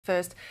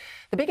First,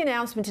 the big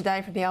announcement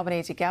today from the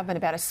Albanese government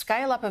about a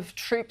scale-up of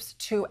troops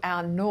to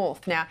our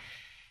north. Now,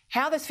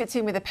 how this fits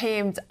in with the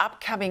PM's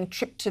upcoming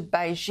trip to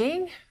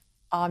Beijing,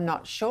 I'm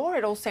not sure.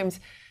 It all seems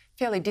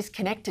fairly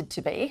disconnected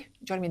to be.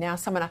 Joining me now,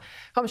 someone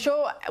who I'm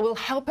sure will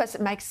help us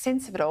make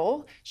sense of it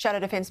all. Shadow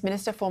Defence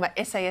Minister, former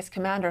SAS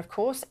Commander, of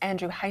course,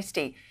 Andrew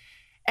Hastie.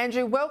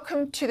 Andrew,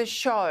 welcome to the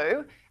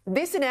show.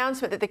 This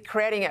announcement that they're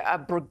creating a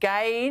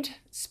brigade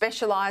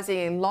specialising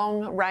in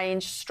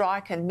long-range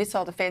strike and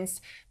missile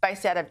defence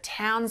based out of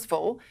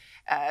Townsville.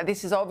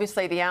 This is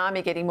obviously the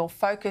Army getting more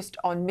focused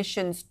on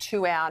missions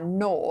to our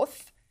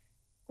north.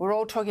 We're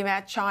all talking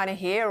about China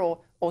here,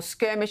 or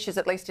skirmishes,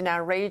 at least in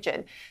our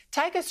region.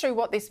 Take us through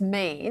what this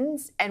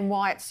means and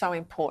why it's so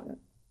important.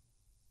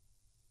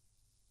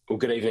 Well,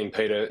 good evening,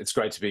 Peter. It's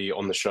great to be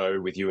on the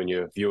show with you and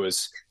your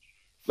viewers.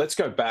 Let's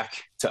go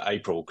back to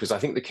April, because I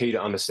think the key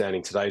to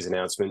understanding today's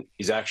announcement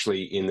is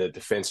actually in the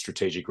Defence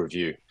Strategic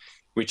Review,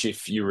 which,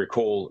 if you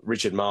recall,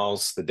 Richard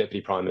Marles, the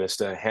Deputy Prime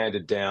Minister,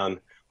 handed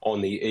down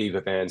on the eve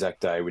of Anzac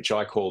Day, which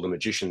I call the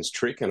magician's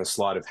trick and a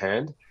sleight of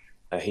hand.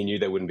 He knew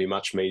there wouldn't be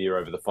much media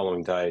over the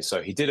following day,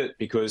 so he did it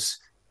because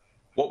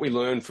what we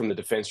learned from the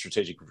Defence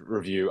Strategic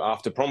Review,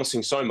 after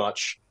promising so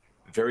much,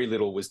 very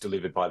little was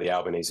delivered by the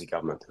Albanese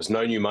government. There was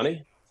no new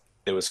money,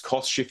 there was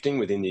cost shifting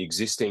within the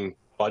existing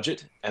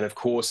budget, and of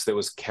course there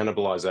was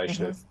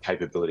cannibalisation of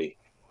capability.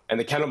 And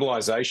the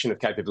cannibalisation of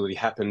capability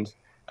happened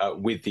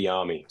with the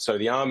Army. So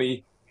the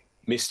Army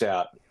missed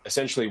out.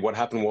 Essentially what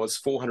happened was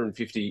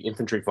 450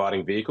 infantry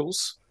fighting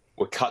vehicles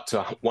were cut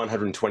to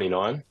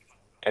 129.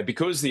 And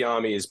because the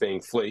Army is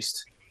being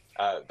fleeced,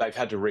 they've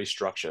had to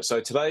restructure. So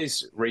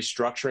today's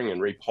restructuring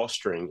and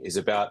reposturing is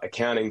about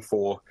accounting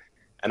for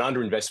an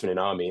underinvestment in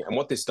Army. And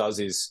what this does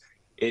is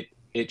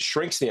it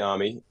shrinks the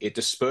Army, it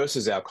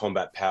disperses our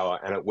combat power,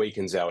 and it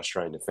weakens our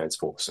Australian Defence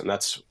Force. And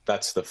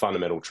that's the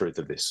fundamental truth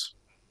of this.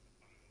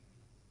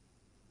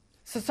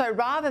 So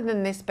rather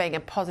than this being a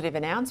positive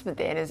announcement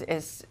then,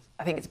 as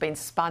I think it's been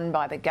spun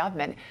by the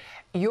government,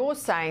 you're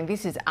saying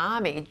this is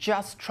Army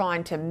just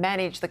trying to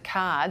manage the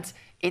cards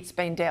it's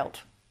been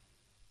dealt?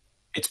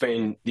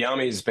 The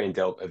Army has been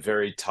dealt a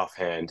very tough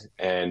hand,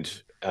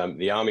 and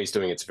the Army is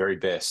doing its very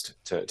best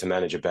to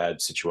manage a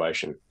bad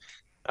situation.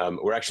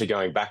 We're actually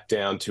going back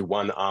down to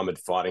one armoured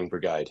fighting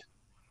brigade,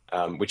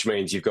 which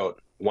means you've got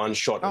one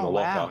shot in the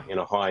locker in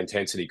a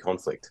high-intensity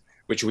conflict,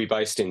 which will be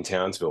based in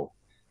Townsville.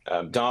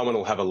 Darwin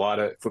will have a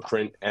lighter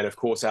footprint, and of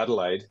course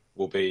Adelaide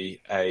will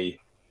be a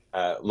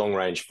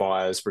long-range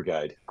fires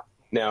brigade.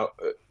 Now,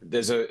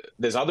 there's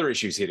other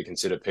issues here to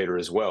consider, Peter,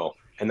 as well,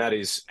 and that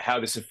is how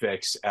this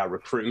affects our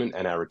recruitment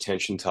and our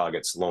retention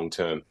targets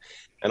long-term.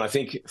 And I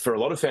think for a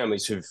lot of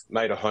families who've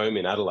made a home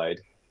in Adelaide,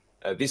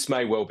 this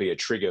may well be a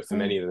trigger for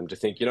many of them to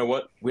think, you know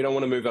what, we don't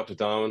want to move up to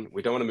Darwin,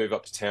 we don't want to move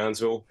up to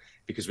Townsville,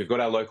 because we've got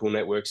our local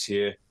networks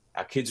here,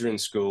 our kids are in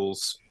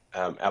schools,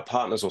 our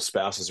partners or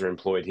spouses are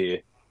employed here.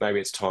 Maybe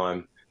it's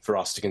time for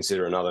us to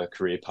consider another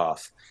career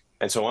path.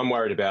 And so I'm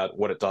worried about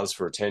what it does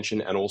for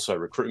retention and also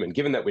recruitment,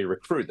 given that we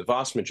recruit the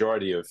vast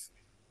majority of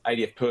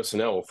ADF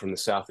personnel from the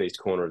southeast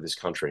corner of this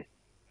country.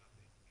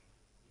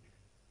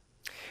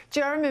 Do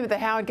you remember the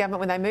Howard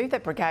government when they moved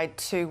that brigade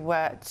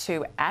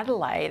to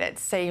Adelaide? It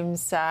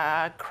seems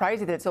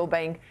crazy that it's all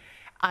being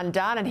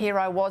undone, and here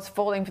I was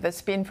falling for the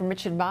spin from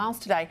Richard Marles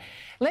today.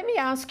 Let me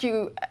ask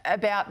you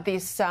about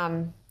this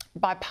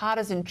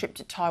bipartisan trip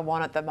to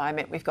Taiwan at the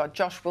moment. We've got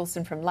Josh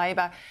Wilson from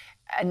Labor,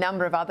 a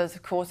number of others,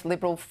 of course,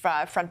 Liberal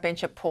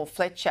frontbencher Paul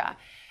Fletcher.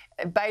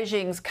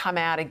 Beijing's come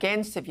out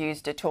against, have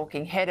used a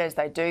talking head, as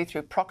they do,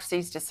 through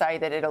proxies to say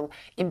that it'll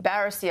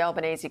embarrass the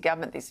Albanese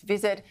government, this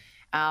visit,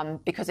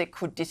 because it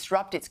could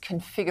disrupt its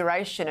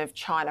configuration of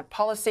China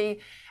policy.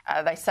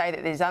 They say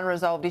that there's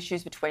unresolved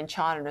issues between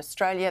China and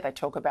Australia. They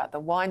talk about the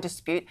wine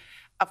dispute.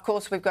 Of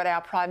course, we've got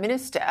our Prime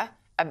Minister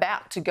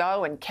about to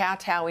go and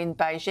kowtow in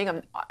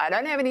Beijing. I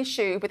don't have an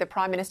issue with the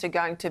Prime Minister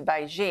going to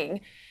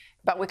Beijing,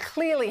 but we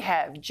clearly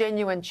have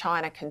genuine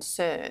China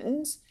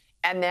concerns,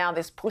 and now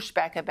this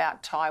pushback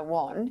about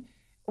Taiwan.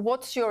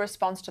 What's your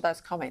response to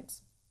those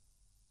comments?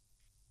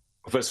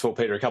 Well, first of all,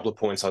 Peter, a couple of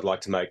points I'd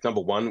like to make.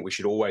 Number one, we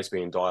should always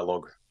be in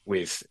dialogue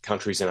with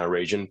countries in our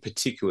region,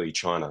 particularly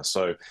China.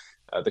 So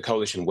the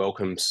Coalition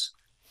welcomes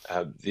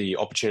the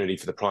opportunity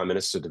for the Prime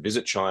Minister to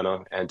visit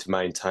China and to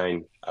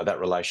maintain that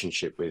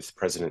relationship with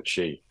President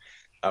Xi.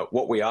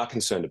 What we are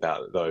concerned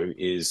about, though,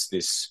 is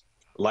this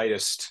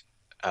latest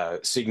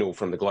signal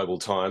from the Global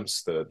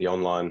Times, the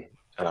online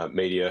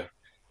media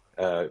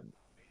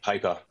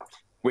paper,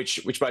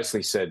 which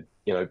basically said,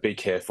 you know, be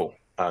careful.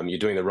 You're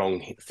doing the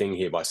wrong thing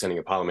here by sending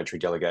a parliamentary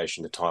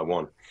delegation to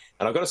Taiwan.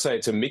 And I've got to say,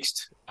 it's a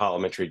mixed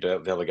parliamentary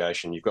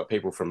delegation. You've got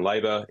people from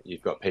Labor,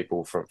 you've got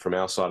people from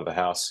our side of the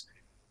House.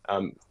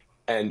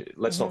 And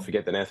let's not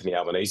forget that Anthony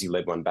Albanese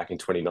led one back in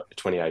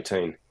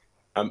 2018.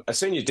 A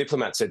senior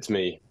diplomat said to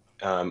me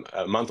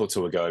a month or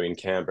two ago in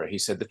Canberra, he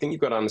said, the thing you've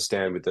got to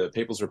understand with the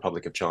People's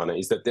Republic of China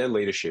is that their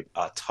leadership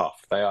are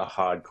tough. They are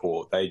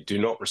hardcore. They do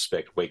not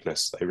respect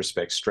weakness. They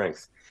respect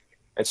strength.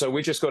 And so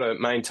we've just got to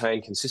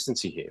maintain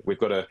consistency here. We've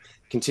got to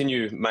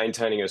continue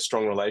maintaining a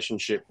strong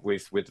relationship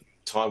with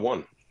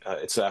Taiwan.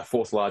 It's our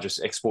fourth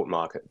largest export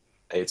market.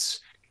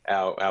 It's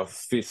our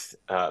fifth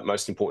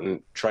most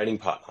important trading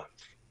partner.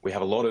 We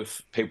have a lot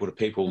of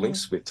people-to-people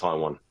links with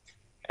Taiwan.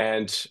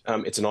 And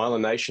it's an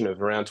island nation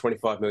of around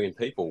 25 million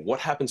people. What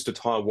happens to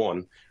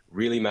Taiwan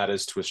really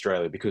matters to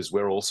Australia, because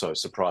we're also,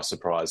 surprise,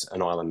 surprise,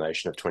 an island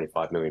nation of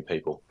 25 million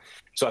people.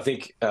 So I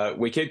think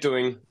we keep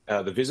doing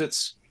the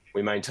visits.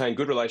 We maintain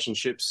good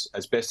relationships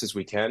as best as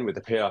we can with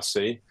the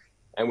PRC,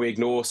 and we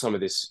ignore some of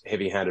this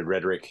heavy-handed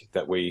rhetoric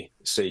that we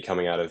see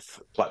coming out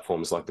of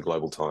platforms like the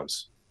Global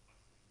Times.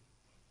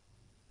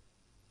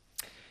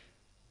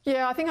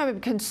 Yeah, I think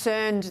I'm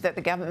concerned that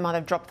the government might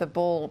have dropped the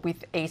ball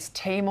with East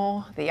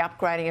Timor, the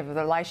upgrading of the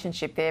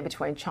relationship there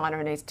between China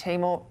and East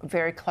Timor,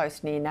 very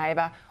close near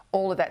neighbour.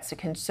 All of that's a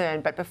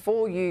concern. But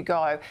before you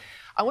go,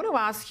 I want to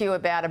ask you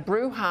about a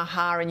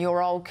brouhaha in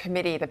your old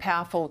committee, the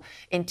powerful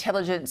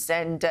Intelligence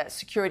and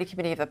Security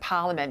Committee of the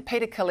Parliament.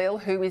 Peta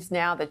Credlin, who is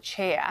now the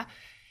chair,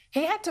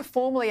 he had to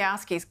formally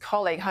ask his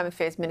colleague, Home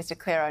Affairs Minister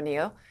Claire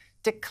O'Neill,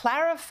 to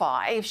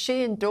clarify if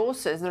she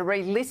endorses the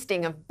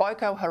relisting of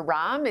Boko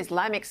Haram,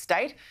 Islamic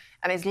State,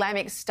 and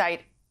Islamic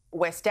State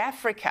West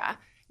Africa.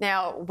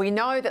 Now, we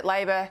know that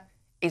Labor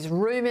is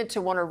rumoured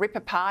to want to rip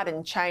apart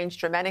and change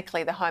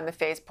dramatically the Home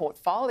Affairs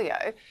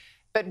portfolio,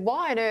 but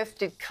why on earth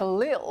did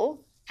Credlin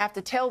have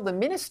to tell the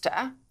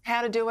minister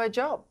how to do her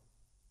job?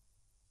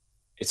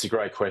 It's a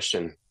great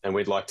question, and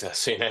we'd like to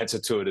see an answer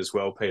to it as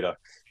well, Peter.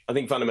 I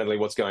think fundamentally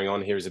what's going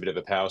on here is a bit of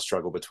a power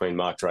struggle between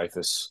Mark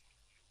Dreyfus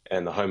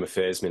and the Home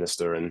Affairs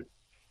Minister. And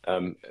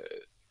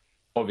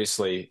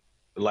obviously,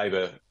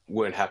 Labor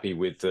weren't happy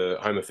with the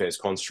Home Affairs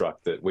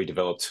construct that we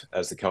developed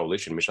as the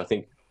coalition, which I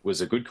think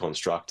was a good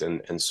construct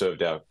and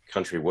served our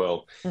country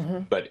well.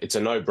 But it's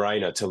a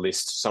no-brainer to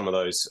list some of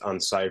those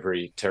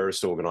unsavoury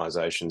terrorist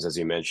organisations, as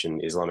you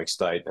mentioned, Islamic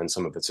State and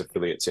some of its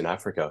affiliates in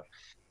Africa.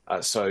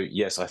 So,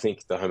 yes, I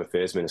think the Home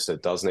Affairs Minister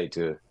does need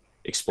to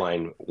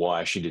explain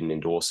why she didn't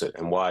endorse it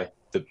and why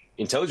the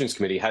Intelligence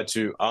Committee had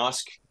to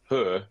ask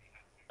her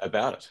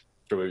about it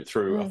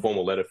through a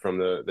formal letter from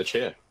the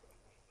chair.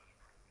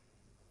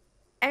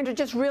 Andrew,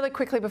 just really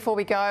quickly before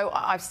we go,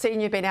 I've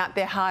seen you've been out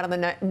there hard on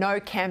the no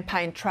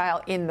campaign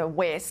trail in the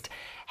West.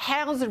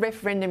 How's the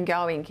referendum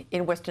going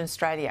in Western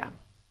Australia?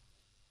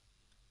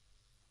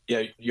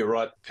 Yeah, you're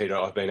right, Peter.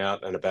 I've been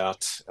out and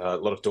about, a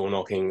lot of door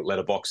knocking,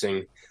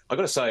 letterboxing. I've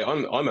got to say,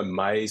 I'm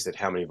amazed at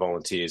how many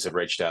volunteers have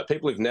reached out.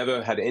 People who've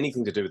never had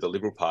anything to do with the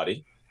Liberal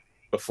Party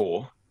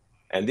before,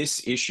 and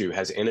this issue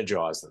has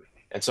energised them.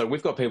 And so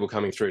we've got people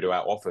coming through to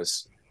our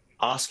office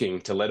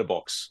asking to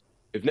letterbox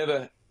who've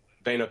never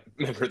been a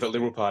member of the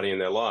Liberal Party in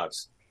their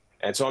lives.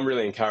 And so I'm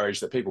really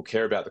encouraged that people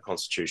care about the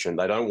Constitution.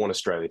 They don't want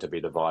Australia to be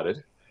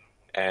divided.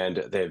 And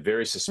they're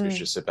very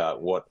suspicious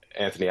about what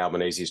Anthony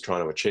Albanese is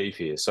trying to achieve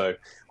here. So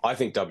I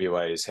think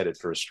WA is headed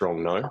for a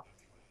strong no.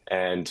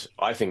 And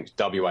I think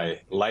WA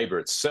Labor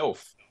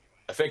itself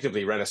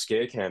effectively ran a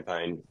scare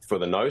campaign for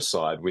the no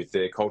side with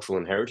their cultural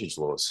and heritage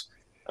laws.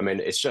 I mean,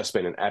 it's just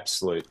been an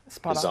absolute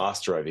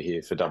disaster over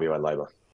here for WA Labor.